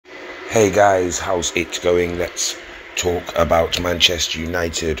Hey guys, how's it going? Let's talk about Manchester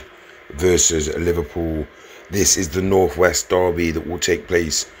United versus Liverpool. This is the Northwest Derby that will take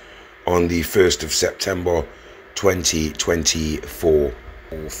place on the 1st of September 2024.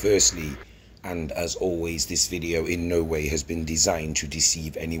 Firstly, and as always, this video in no way has been designed to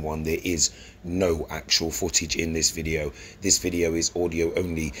deceive anyone. There is no actual footage in this video. This video is audio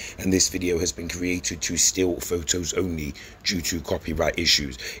only, and this video has been created to still photos only due to copyright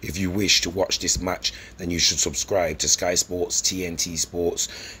issues. If you wish to watch this match, then you should subscribe to Sky Sports, TNT Sports,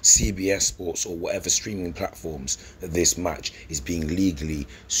 CBS Sports, or whatever streaming platforms that this match is being legally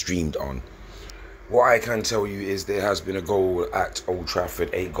streamed on. What I can tell you is there has been a goal at Old Trafford,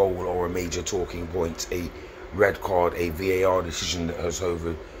 a goal or a major talking point, a red card, a VAR decision that has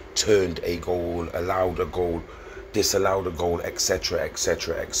overturned a goal, allowed a goal, disallowed a goal, etc,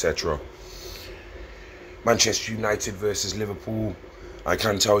 etc, etc. Manchester United versus Liverpool. I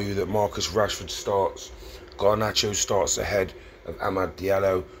can tell you that Marcus Rashford starts, Garnacho starts ahead of Amad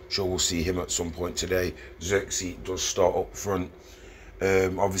Diallo. Sure, we'll see him at some point today. Xerxes does start up front.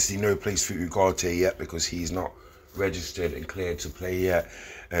 Obviously no place for Ugarte yet because he's not registered and cleared to play yet,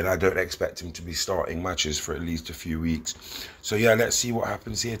 and I don't expect him to be starting matches for at least a few weeks. So yeah, let's see what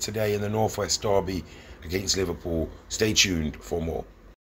happens here today in the Northwest Derby against Liverpool. Stay tuned for more.